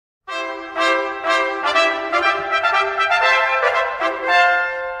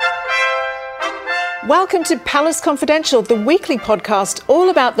Welcome to Palace Confidential, the weekly podcast all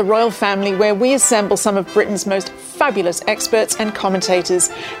about the royal family, where we assemble some of Britain's most fabulous experts and commentators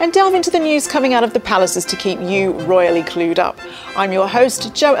and delve into the news coming out of the palaces to keep you royally clued up. I'm your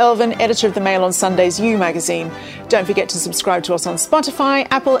host, Jo Elvin, editor of the Mail on Sunday's You magazine. Don't forget to subscribe to us on Spotify,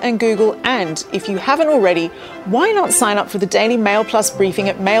 Apple and Google, and if you haven't already, why not sign up for the Daily Mail Plus briefing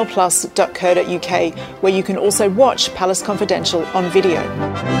at mailplus.co.uk, where you can also watch Palace Confidential on video.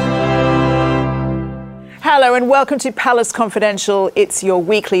 Hello and welcome to Palace Confidential. It's your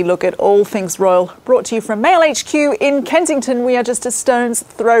weekly look at all things royal, brought to you from Mail HQ in Kensington. We are just a stone's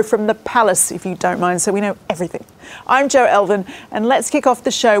throw from the palace, if you don't mind, so we know everything. I'm Jo Elvin, and let's kick off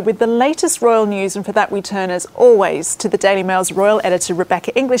the show with the latest royal news, and for that we turn, as always, to the Daily Mail's royal editor,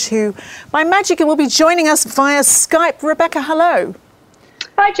 Rebecca English, who, by magic, will be joining us via Skype. Rebecca, hello.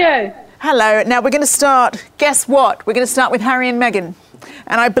 Hi, Jo. Hello. Now, we're going to start, guess what? We're going to start with Harry and Meghan.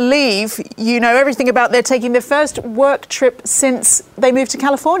 And I believe you know everything about their taking their first work trip since they moved to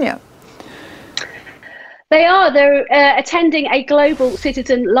California. They are. They're attending a Global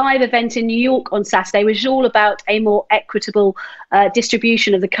Citizen live event in New York on Saturday, which is all about a more equitable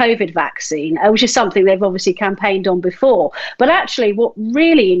distribution of the COVID vaccine, which is something they've obviously campaigned on before. But actually, what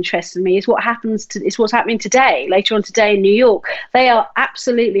really interested me is what's happening today, later on today in New York. They are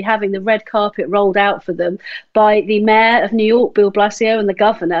absolutely having the red carpet rolled out for them by the mayor of New York, Bill Blasio, and the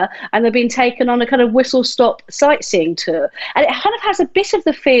governor, and they've been taken on a kind of whistle-stop sightseeing tour. And it kind of has a bit of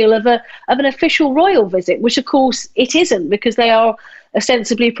the feel of an official royal visit, which of course it isn't, because they are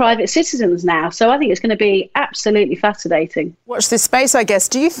ostensibly private citizens now. So I think it's going to be absolutely fascinating. Watch this space, I guess.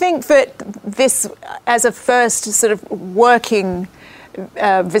 Do you think that this, as a first sort of working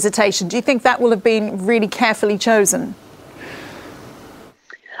visitation, do you think that will have been really carefully chosen?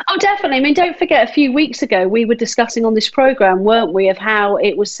 Oh, definitely. I mean, don't forget, a few weeks ago, we were discussing on this programme, weren't we, of how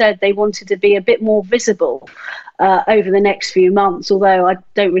it was said they wanted to be a bit more visible over the next few months, although I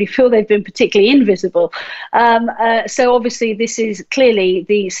don't really feel they've been particularly invisible. So obviously this is clearly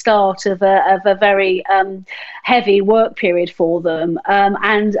the start of a very heavy work period for them.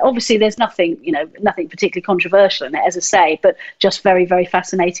 And obviously there's nothing particularly controversial in it, as I say, but just very, very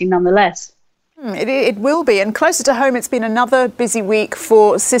fascinating nonetheless. It will be. And closer to home, it's been another busy week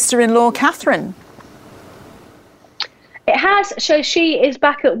for sister-in-law Catherine. It has. So she is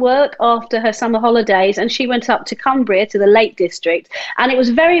back at work after her summer holidays, and she went up to Cumbria, to the Lake District, and it was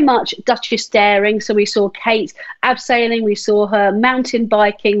very much Duchess daring. So we saw Kate abseiling, we saw her mountain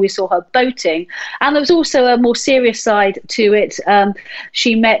biking, we saw her boating, and there was also a more serious side to it.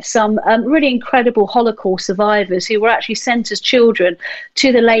 She met some really incredible Holocaust survivors who were actually sent as children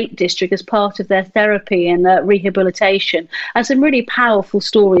to the Lake District as part of their therapy and rehabilitation, and some really powerful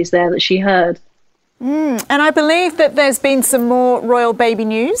stories there that she heard. And I believe that there's been some more royal baby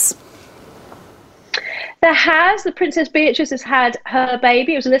news. There has. The Princess Beatrice has had her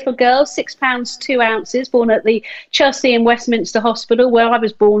baby. It was a little girl, 6 pounds 2 ounces, born at the Chelsea and Westminster Hospital, where I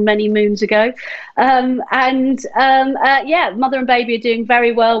was born many moons ago. Mother and baby are doing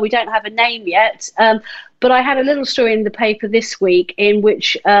very well. We don't have a name yet. But I had a little story in the paper this week in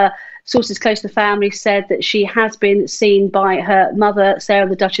which sources close to the family said that she has been seen by her mother, Sarah,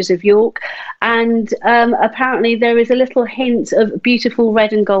 the Duchess of York, and apparently there is a little hint of beautiful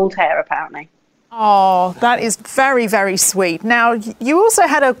red and gold hair, apparently. Oh, that is very, very sweet. Now, you also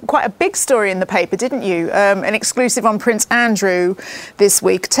had quite a big story in the paper, didn't you? An exclusive on Prince Andrew this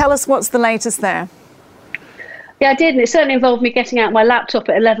week. Tell us what's the latest there. Yeah, I did, and it certainly involved me getting out my laptop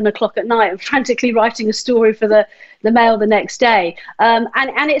at 11 o'clock at night and frantically writing a story for the Mail the next day. And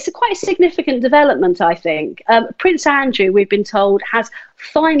it's a quite significant development, I think. Prince Andrew, we've been told, has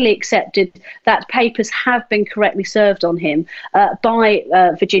finally accepted that papers have been correctly served on him by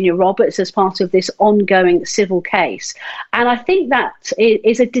Virginia Roberts as part of this ongoing civil case. And I think that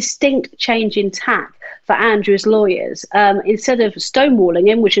is a distinct change in tack for Andrew's lawyers. Instead of stonewalling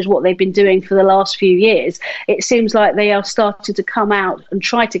him, which is what they've been doing for the last few years, it seems like they are starting to come out and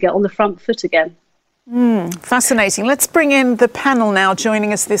try to get on the front foot again. Fascinating. Let's bring in the panel now.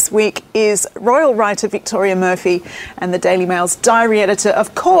 Joining us this week is royal writer Victoria Murphy and the Daily Mail's diary editor,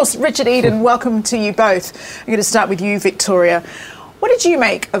 of course, Richard Eden. Welcome to you both. I'm going to start with you, Victoria. What did you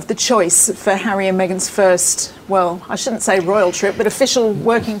make of the choice for Harry and Meghan's first, well, I shouldn't say royal trip, but official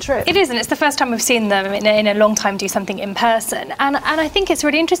working trip? It is, and it's the first time we've seen them in a long time do something in person. And I think it's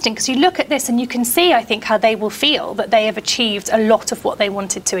really interesting because you look at this and you can see, I think, how they will feel that they have achieved a lot of what they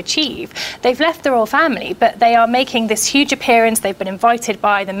wanted to achieve. They've left the royal family, but they are making this huge appearance. They've been invited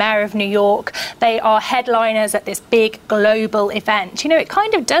by the Mayor of New York. They are headliners at this big global event. You know, it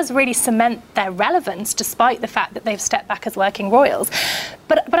kind of does really cement their relevance despite the fact that they've stepped back as working royals.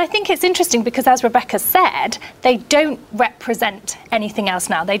 But I think it's interesting because, as Rebecca said, they don't represent anything else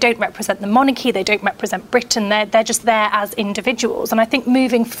now. They don't represent the monarchy, they don't represent Britain, they're just there as individuals. And I think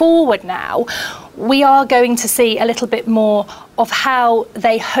moving forward now, we are going to see a little bit more of how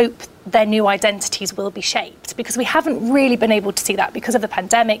they hope their new identities will be shaped, because we haven't really been able to see that because of the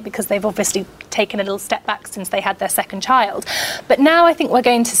pandemic, because they've obviously taken a little step back since they had their second child. But now I think we're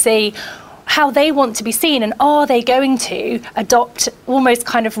going to see how they want to be seen, and are they going to adopt, almost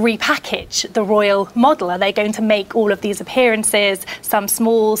kind of repackage the royal model? Are they going to make all of these appearances, some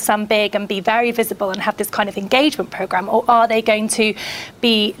small, some big, and be very visible and have this kind of engagement programme? Or are they going to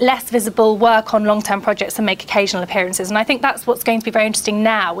be less visible, work on long-term projects and make occasional appearances? And I think that's what's going to be very interesting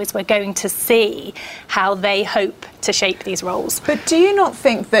now, is we're going to see how they hope to shape these roles. But do you not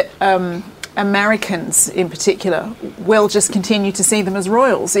think that Americans in particular will just continue to see them as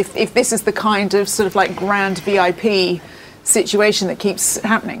royals if this is the kind of sort of like grand VIP situation that keeps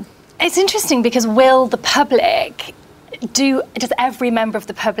happening? It's interesting because does every member of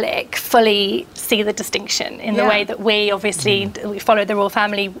the public fully see the distinction in the way that we obviously we follow the royal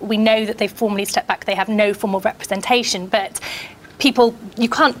family? We know that they've formally stepped back, they have no formal representation, but people, you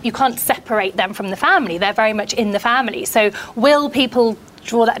can't separate them from the family. They're very much in the family. So will people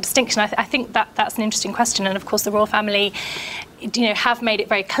draw that distinction? I think that's an interesting question. And of course, the royal family, have made it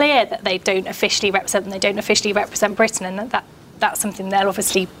very clear that they don't officially represent them. They don't officially represent Britain, and that's something they'll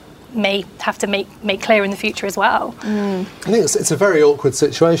obviously may have to make clear in the future as well. I think it's a very awkward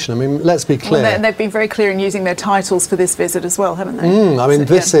situation. I mean, let's be clear. Well, they've been very clear in using their titles for this visit as well, haven't they? I mean,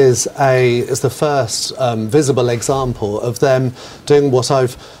 this is the first visible example of them doing what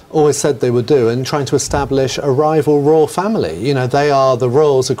I've always said they would do, and trying to establish a rival royal family. They are the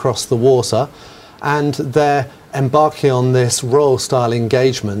royals across the water, and they're embarking on this royal-style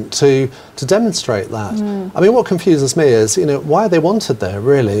engagement to demonstrate that. I mean, what confuses me is, why are they wanted there,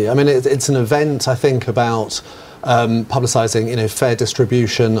 really? I mean, it's an event, I think, about publicising, fair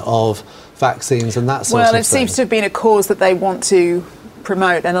distribution of vaccines and that sort of thing. Well, it seems to have been a cause that they want to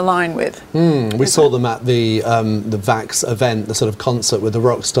promote and align with. We saw them at the Vax event, the sort of concert with the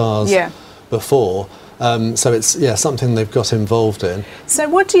rock stars before. So it's something they've got involved in. So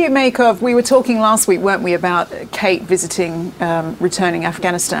what do you make of, we were talking last week, weren't we, about Kate visiting returning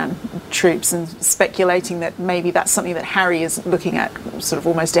Afghanistan troops, and speculating that maybe that's something that Harry is looking at sort of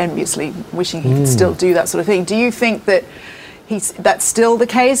almost enviously, wishing he could still do that sort of thing. Do you think that that's still the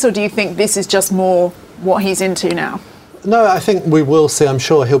case, or do you think this is just more what he's into now? No, I think we will see. I'm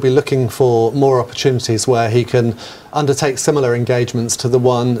sure he'll be looking for more opportunities where he can undertake similar engagements to the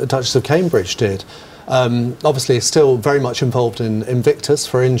one Duchess of Cambridge did. Obviously, he's still very much involved in Invictus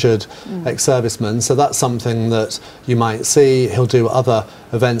for injured ex-servicemen, so that's something that you might see. He'll do other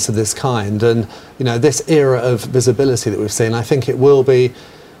events of this kind, and this era of visibility that we've seen, I think it will be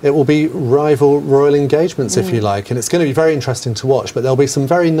rival royal engagements, if you like, and it's going to be very interesting to watch. But there'll be some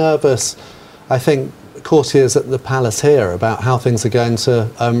very nervous, I think, courtiers at the palace here about how things are going to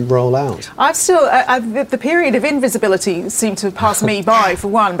roll out. The period of invisibility seemed to pass me by for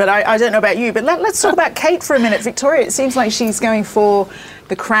one, but I don't know about you. But let's talk about Kate for a minute. Victoria, it seems like she's going for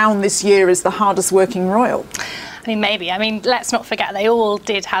the crown this year as the hardest working royal. I mean, maybe. I mean, let's not forget they all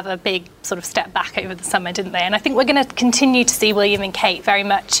did have a big sort of step back over the summer, didn't they? And I think we're going to continue to see William and Kate very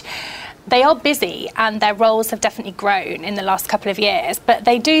much. They are busy, and their roles have definitely grown in the last couple of years, but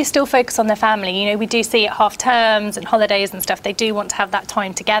they do still focus on their family. We do see at half terms and holidays and stuff, they do want to have that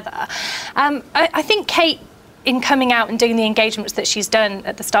time together. I think Kate, in coming out and doing the engagements that she's done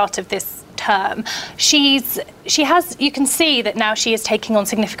at the start of this term, you can see that now she is taking on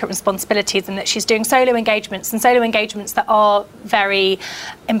significant responsibilities, and that she's doing solo engagements that are very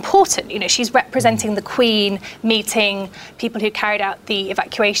important. She's representing the Queen, meeting people who carried out the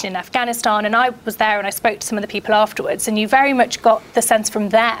evacuation in Afghanistan, and I was there and I spoke to some of the people afterwards, and you very much got the sense from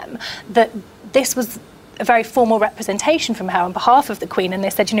them that this was a very formal representation from her on behalf of the Queen, and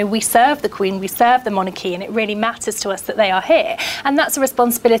they said, we serve the Queen, we serve the monarchy, and it really matters to us that they are here. And that's a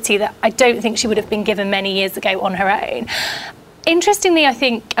responsibility that I don't think she would have been given many years ago on her own. Interestingly,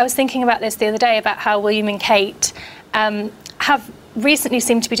 I was thinking about this the other day, about how William and Kate have recently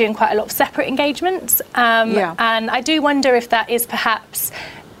seemed to be doing quite a lot of separate engagements, and I do wonder if that is perhaps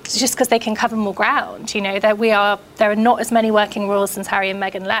just because they can cover more ground. There are not as many working royals since Harry and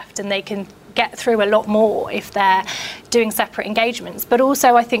Meghan left, and they can get through a lot more if they're doing separate engagements. But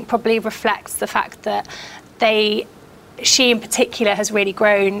also, I think probably reflects the fact that she in particular has really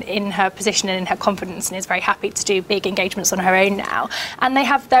grown in her position and in her confidence, and is very happy to do big engagements on her own now. And they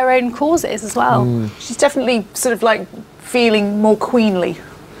have their own causes as well. She's definitely sort of like feeling more queenly.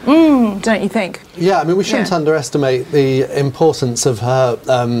 don't you think? Yeah, I mean, we shouldn't underestimate the importance of her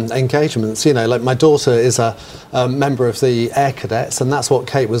engagements. You know, like my daughter is a member of the Air Cadets, and that's what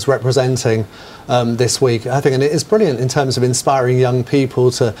Kate was representing this week, I think, and it is brilliant in terms of inspiring young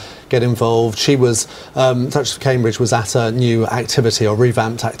people to get involved. She was, Duchess of Cambridge was at a new activity or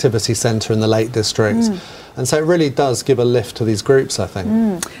revamped activity centre in the Lake District. And so it really does give a lift to these groups, I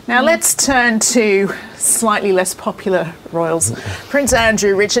think. Now let's turn to slightly less popular royals. Prince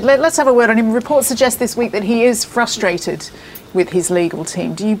Andrew, Richard, let's have a word on him. Reports suggest this week that he is frustrated with his legal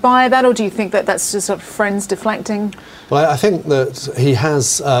team. Do you buy that, or do you think that that's just sort of friends deflecting? Well, I think that he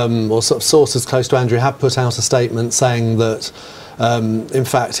has, or sort of sources close to Andrew have put out a statement saying that, in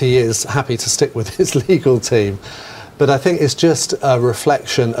fact, he is happy to stick with his legal team. But I think it's just a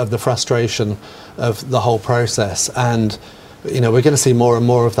reflection of the frustration of the whole process. And, you know, we're going to see more and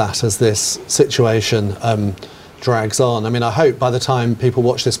more of that as this situation drags on. I mean, I hope by the time people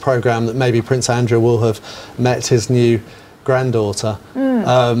watch this programme that maybe Prince Andrew will have met his new granddaughter.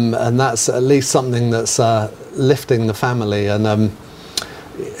 And that's at least something that's lifting the family and,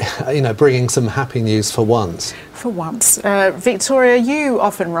 you know, bringing some happy news for once. For once. Victoria, you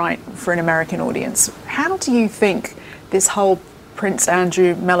often write for an American audience. How do you think this whole Prince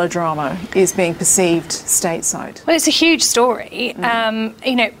Andrew melodrama is being perceived stateside? Well, it's a huge story.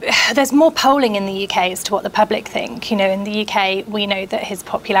 You know, there's more polling in the UK as to what the public think. You know, in the UK, we know that his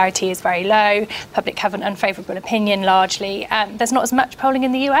popularity is very low. The public have an unfavourable opinion largely. There's not as much polling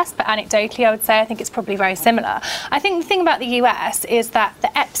in the US, but anecdotally, I would say I think it's probably very similar. I think the thing about the US is that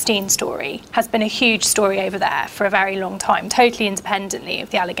the Epstein story has been a huge story over there for a very long time, totally independently of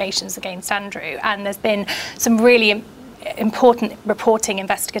the allegations against Andrew. And there's been some really important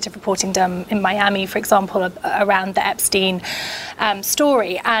investigative reporting done in Miami, for example, around the Epstein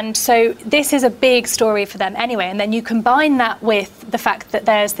story. And so this is a big story for them anyway. And then you combine that with the fact that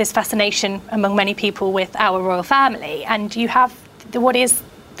there's this fascination among many people with our royal family, and you have what is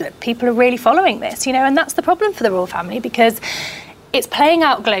that people are really following this, you know, and that's the problem for the royal family because it's playing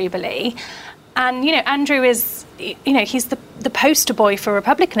out globally. And, you know, Andrew is, you know, he's the poster boy for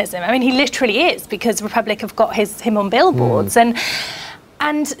republicanism. I mean, he literally is, because Republic have got him on billboards. And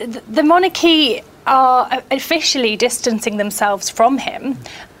the monarchy are officially distancing themselves from him.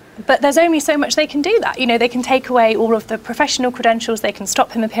 But there's only so much they can do that. You know, they can take away all of the professional credentials, they can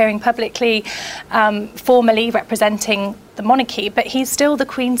stop him appearing publicly, formally representing the monarchy, but he's still the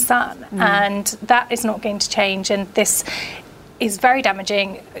Queen's son. And that is not going to change. And this is very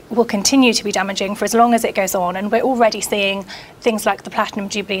damaging, will continue to be damaging for as long as it goes on. And we're already seeing things like the Platinum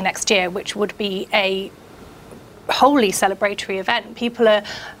Jubilee next year, which would be a wholly celebratory event. People are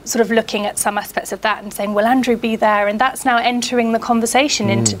sort of looking at some aspects of that and saying, will Andrew be there? And that's now entering the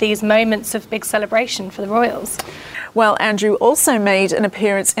conversation into these moments of big celebration for the royals. Well, Andrew also made an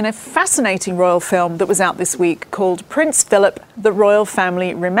appearance in a fascinating royal film that was out this week called Prince Philip, The Royal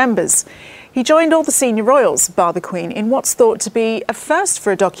Family Remembers. He joined all the senior royals, bar the Queen, in what's thought to be a first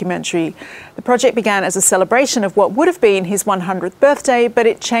for a documentary. The project began as a celebration of what would have been his 100th birthday, but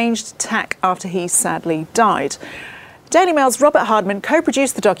it changed tack after he sadly died. Daily Mail's Robert Hardman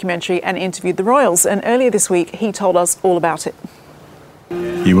co-produced the documentary and interviewed the royals, and earlier this week he told us all about it.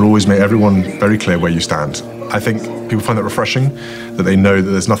 You will always make everyone very clear where you stand. I think people find that refreshing, that they know that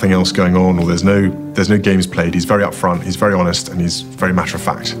there's nothing else going on or there's no games played. He's very upfront, he's very honest, and he's very matter of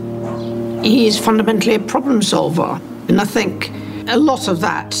fact. He is fundamentally a problem solver, and I think a lot of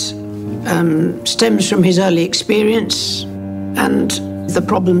that stems from his early experience and the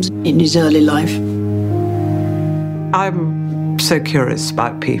problems in his early life. I'm so curious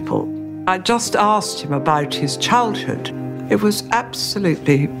about people. I just asked him about his childhood. It was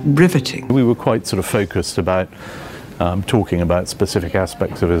absolutely riveting. We were quite sort of focused about talking about specific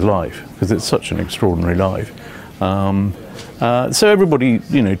aspects of his life, because it's such an extraordinary life. So everybody,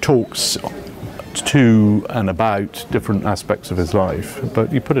 you know, talks to and about different aspects of his life,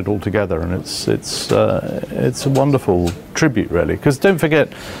 but you put it all together, and it's a wonderful tribute, really. Because don't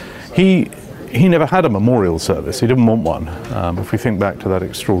forget, he never had a memorial service. He didn't want one. If we think back to that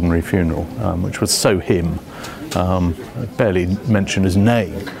extraordinary funeral, which was so him, barely mention his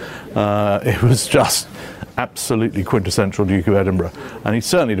name. It was just absolutely quintessential Duke of Edinburgh, and he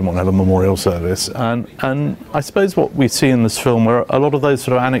certainly didn't want to have a memorial service. And I suppose what we see in this film are a lot of those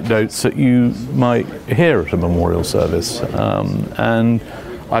sort of anecdotes that you might hear at a memorial service, and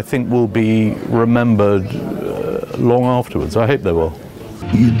I think will be remembered long afterwards. I hope they will.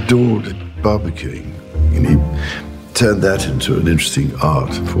 He adored barbecuing, and he turned that into an interesting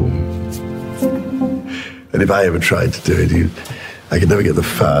art form. And if I ever tried to do it, I could never get the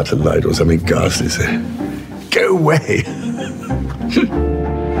fire to light or something ghastly, so go away.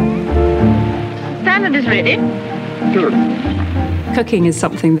 salad is ready. Good. Cooking is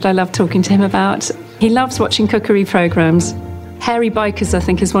something that I love talking to him about. He loves watching cookery programmes. Hairy Bikers, I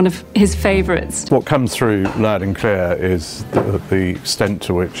think, is one of his favourites. What comes through loud and clear is the extent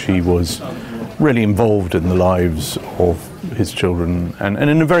to which he was really involved in the lives of his children, and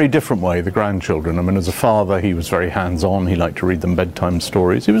in a very different way, the grandchildren. I mean, as a father, he was very hands-on. He liked to read them bedtime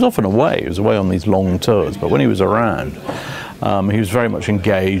stories. He was often away. He was away on these long tours, but when he was around, he was very much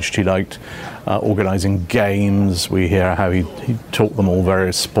engaged. He liked organising games. We hear how he taught them all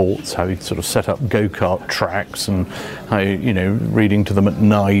various sports, how he sort of set up go-kart tracks, and how, reading to them at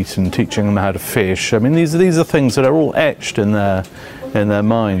night and teaching them how to fish. I mean, these are things that are all etched in their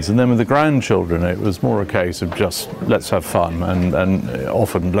minds. And then with the grandchildren, it was more a case of just let's have fun, and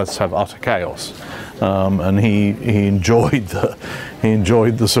often let's have utter chaos. And he enjoyed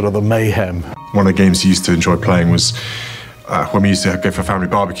the sort of the mayhem. One of the games he used to enjoy playing was when we used to go for family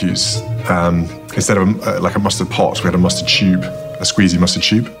barbecues. Instead of like a mustard pot, we had a mustard tube, a squeezy mustard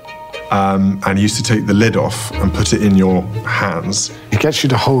tube. And he used to take the lid off and put it in your hands. He gets you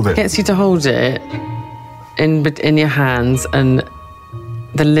to hold it. Gets you to hold it in your hands, and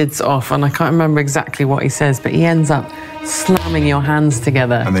the lid's off, and I can't remember exactly what he says, but he ends up slamming your hands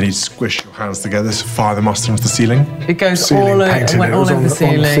together. And then he'd squish your hands together to fire the mustard into the ceiling. It goes all over the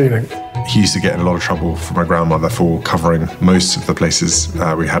ceiling. He used to get in a lot of trouble from my grandmother for covering most of the places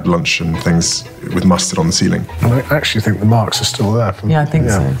we had lunch and things with mustard on the ceiling. And I actually think the marks are still there. Yeah, I think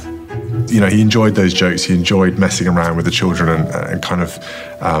so. He enjoyed those jokes. He enjoyed messing around with the children and kind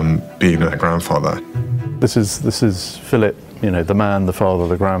of being a grandfather. This is Philip, the man, the father,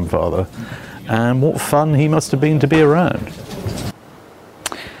 the grandfather, and what fun he must have been to be around.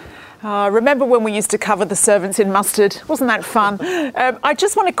 Remember when we used to cover the servants in mustard? Wasn't that fun? I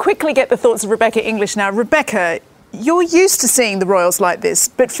just want to quickly get the thoughts of Rebecca English now. Rebecca, you're used to seeing the royals like this,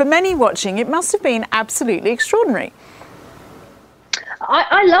 but for many watching, it must have been absolutely extraordinary.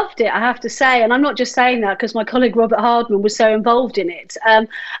 I loved it, I have to say, and I'm not just saying that because my colleague Robert Hardman was so involved in it. And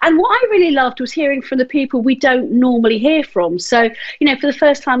what I really loved was hearing from the people we don't normally hear from. So, for the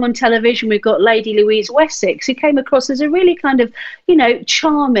first time on television, we've got Lady Louise Wessex, who came across as a really kind of,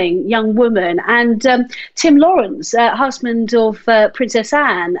 charming young woman, and Tim Lawrence, husband of Princess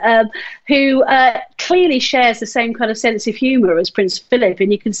Anne, who clearly shares the same kind of sense of humour as Prince Philip,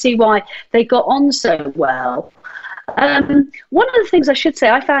 and you can see why they got on so well. One of the things I should say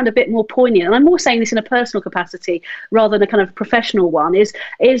I found a bit more poignant, and I'm more saying this in a personal capacity rather than a kind of professional one, is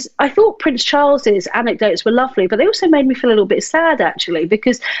I thought Prince Charles's anecdotes were lovely, but they also made me feel a little bit sad, actually,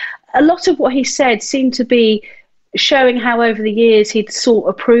 because a lot of what he said seemed to be showing how over the years he'd sought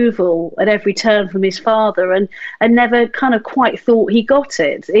approval at every turn from his father and never kind of quite thought he got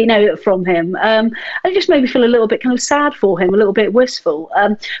it, from him. And it just made me feel a little bit kind of sad for him, a little bit wistful.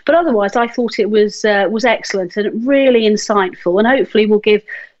 But otherwise, I thought it was excellent and really insightful, and hopefully will give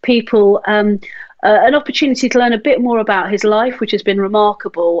people an opportunity to learn a bit more about his life, which has been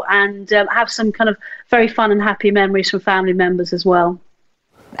remarkable, and have some kind of very fun and happy memories from family members as well.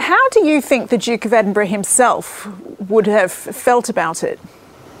 How do you think the Duke of Edinburgh himself would have felt about it?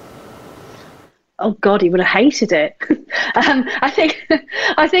 Oh God, he would have hated it. I think,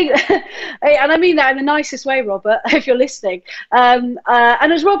 and I mean that in the nicest way, Robert, if you're listening. And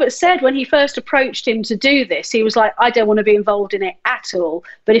as Robert said, when he first approached him to do this, he was like, "I don't want to be involved in it at all.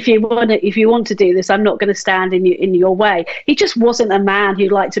 But if you want to do this, I'm not going to stand in your way." He just wasn't a man who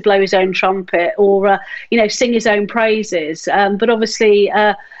liked to blow his own trumpet or sing his own praises. But obviously,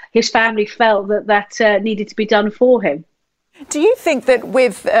 his family felt that needed to be done for him. Do you think that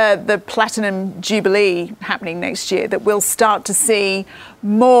with the Platinum Jubilee happening next year, that we'll start to see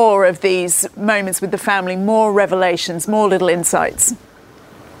more of these moments with the family, more revelations, more little insights?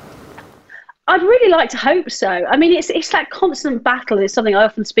 I'd really like to hope so. I mean, it's that constant battle. It's something I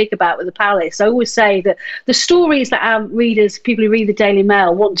often speak about with the Palace. I always say that the stories that our readers, people who read the Daily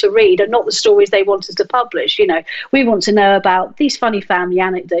Mail, want to read are not the stories they want us to publish. We want to know about these funny family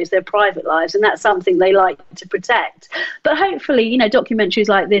anecdotes, their private lives, and that's something they like to protect. But hopefully, documentaries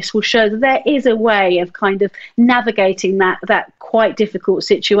like this will show that there is a way of kind of navigating that quite difficult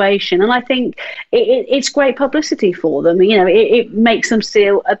situation. And I think it's great publicity for them. It makes them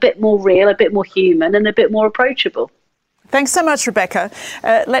feel a bit more real, a bit more human, and a bit more approachable. Thanks so much, Rebecca.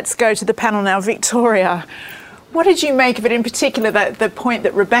 Let's go to the panel now. Victoria, What did you make of it, in particular, that the point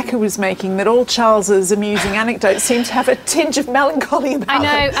that Rebecca was making, that all Charles's amusing anecdotes seem to have a tinge of melancholy about them? I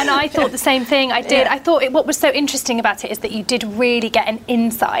know, and I thought the same thing. I did. I thought what was so interesting about it is that you did really get an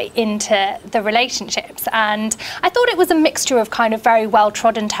insight into the relationships, and I thought it was a mixture of kind of very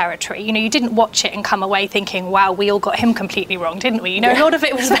well-trodden territory. You know, you didn't watch it and come away thinking, wow, we all got him completely wrong, didn't we? You know, a lot of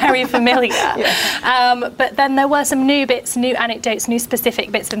it was very familiar. But then there were some new bits, new anecdotes, new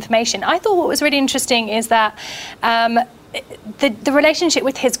specific bits of information. I thought what was really interesting is that the relationship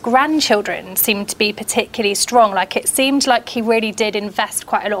with his grandchildren seemed to be particularly strong. Like, it seemed like he really did invest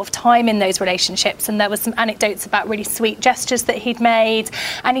quite a lot of time in those relationships, and there were some anecdotes about really sweet gestures that he'd made,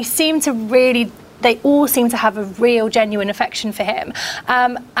 and he seemed to really, they all seem to have a real genuine affection for him.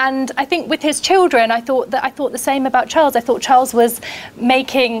 And I think with his children, I thought the same about Charles. I thought Charles was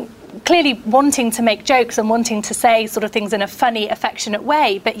clearly wanting to make jokes and wanting to say sort of things in a funny, affectionate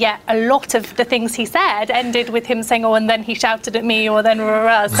way, but yet a lot of the things he said ended with him saying, oh, and then he shouted at me, or then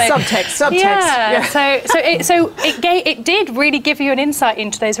subtext. Yeah. So it did really give you an insight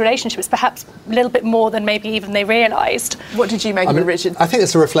into those relationships, perhaps a little bit more than maybe even they realised. What did you make of it, Richard? I think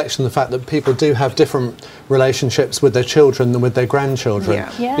it's a reflection of the fact that people do have different relationships with their children than with their grandchildren.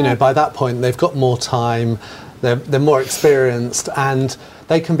 Yeah. You know, by that point they've got more time, they're more experienced, and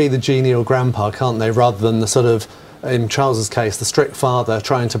they can be the genial grandpa, can't they, rather than the sort of, in Charles's case, the strict father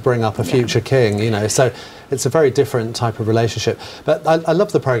trying to bring up a future king, you know. So it's a very different type of relationship. But I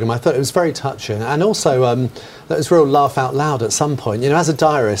love the programme. I thought it was very touching, and also that was real laugh out loud at some point. You know, as a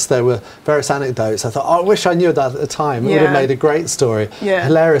diarist, there were various anecdotes. I thought, I wish I knew that at the time. It would have made a great story. A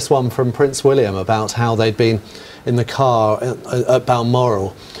hilarious one from Prince William about how they'd been in the car at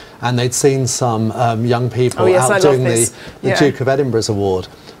Balmoral, and they'd seen some young people out doing the Duke of Edinburgh's award.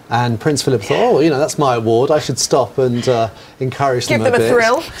 And Prince Philip thought, oh, you know, that's my award, I should stop and encourage them a bit. Give them a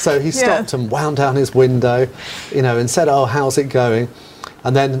thrill. So he stopped and wound down his window, you know, and said, oh, how's it going?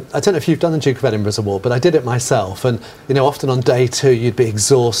 And then, I don't know if you've done the Duke of Edinburgh's award, but I did it myself. And, you know, often on day 2, you'd be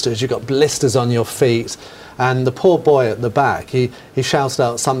exhausted, you've got blisters on your feet. And the poor boy at the back, he shouted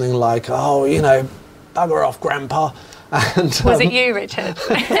out something like, oh, you know, bugger off, Grandpa. And, was it you, Richard?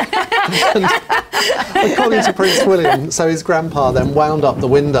 According to Prince William, so his grandpa then wound up the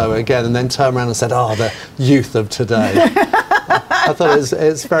window again and then turned around and said, oh, the youth of today. I thought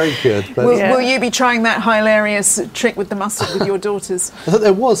it's very good. But will you be trying that hilarious trick with the mustard with your daughters? I thought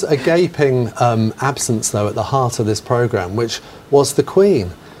there was a gaping absence, though, at the heart of this programme, which was the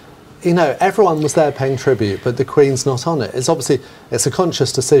Queen. You know, everyone was there paying tribute, but the Queen's not on it. It's a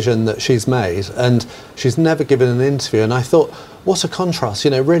conscious decision that she's made, and she's never given an interview. And I thought, what a contrast. You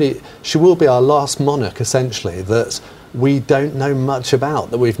know, really, she will be our last monarch, essentially, that we don't know much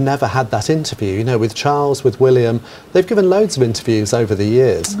about, that we've never had that interview. You know, with Charles, with William, they've given loads of interviews over the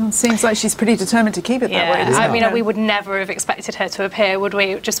years. Well, it seems like she's pretty determined to keep it that way, doesn't it? I mean, we would never have expected her to appear, would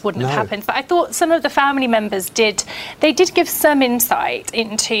we? It just wouldn't have happened. But I thought some of the family members did give some insight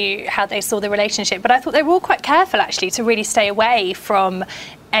into how they saw the relationship, but I thought they were all quite careful, actually, to really stay away from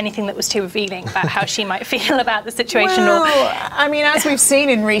anything that was too revealing about how she might feel about the situation. Well, I mean, as we've seen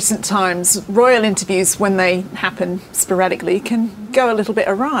in recent times, royal interviews, when they happen sporadically, can go a little bit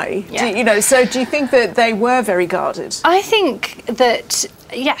awry. Yeah. So do you think that they were very guarded? I think that,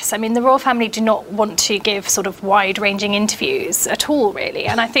 yes, I mean, the royal family do not want to give sort of wide-ranging interviews at all, really.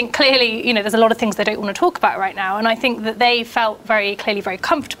 And I think clearly, you know, there's a lot of things they don't want to talk about right now. And I think that they felt very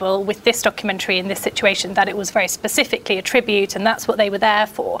comfortable with this documentary in this situation, that it was very specifically a tribute, and that's what they were there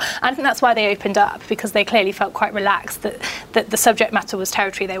for. And I think that's why they opened up, because they clearly felt quite relaxed that the subject matter was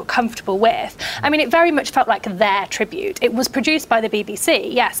territory they were comfortable with. I mean, it very much felt like their tribute. It was produced by the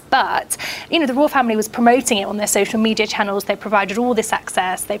BBC, yes, but, you know, the royal family was promoting it on their social media channels. They provided all this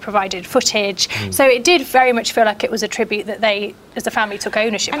access. They provided footage. So it did very much feel like it was a tribute that they, as a family, took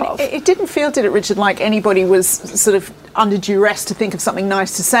ownership of. It didn't feel, did it, Richard, like anybody was sort of under duress to think of something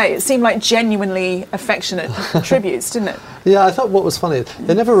nice to say? It seemed like genuinely affectionate tributes, didn't it? Yeah, I thought what was funny,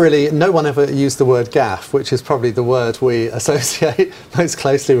 no one ever used the word gaff, which is probably the word we associate most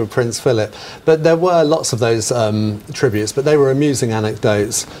closely with Prince Philip. But there were lots of those tributes, but they were amusing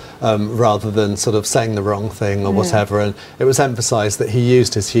anecdotes rather than sort of saying the wrong thing or whatever. And it was emphasised that he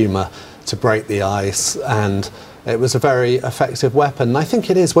used his humour to break the ice, and it was a very effective weapon. And I think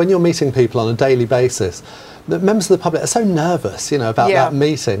it is when you're meeting people on a daily basis. The members of the public are so nervous, you know, about that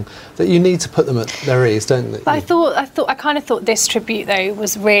meeting, that you need to put them at their ease, don't they? I kind of thought this tribute, though,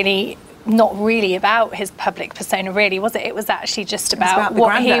 was really not really about his public persona, really, was it? It was actually just about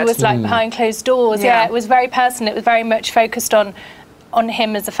what he was like behind closed doors. Yeah, it was very personal. It was very much focused on on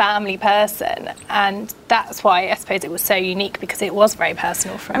him as a family person, and that's why I suppose it was so unique, because it was very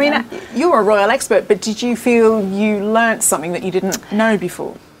personal from them. You're a royal expert, but did you feel you learnt something that you didn't know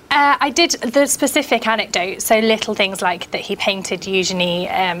before? I did the specific anecdote, so little things like that he painted usually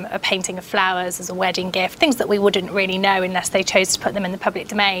a painting of flowers as a wedding gift, things that we wouldn't really know unless they chose to put them in the public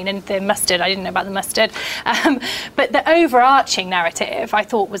domain. And the mustard, I didn't know about the mustard. But the overarching narrative I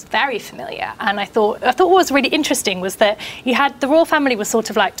thought was very familiar. And I thought what was really interesting was that you had, the royal family was sort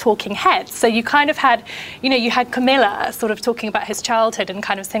of like talking heads. So you kind of had, you had Camilla sort of talking about his childhood and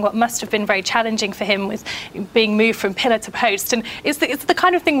kind of saying what must have been very challenging for him with being moved from pillar to post. And it's the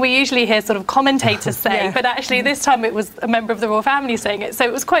kind of thing we usually hear sort of commentators say, but actually this time it was a member of the royal family saying it. So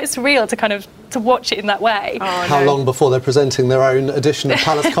it was quite surreal to watch it in that way. How long before they're presenting their own edition of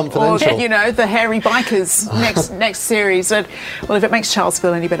Palace Confidential? Or, the Hairy Bikers next series. And, well, if it makes Charles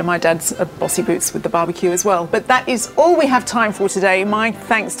feel any better, my dad's a bossy boots with the barbecue as well. But that is all we have time for today. My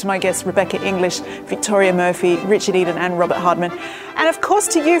thanks to my guests Rebecca English, Victoria Murphy, Richard Eden and Robert Hardman. And of course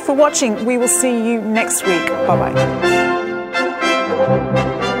to you for watching. We will see you next week. Bye-bye.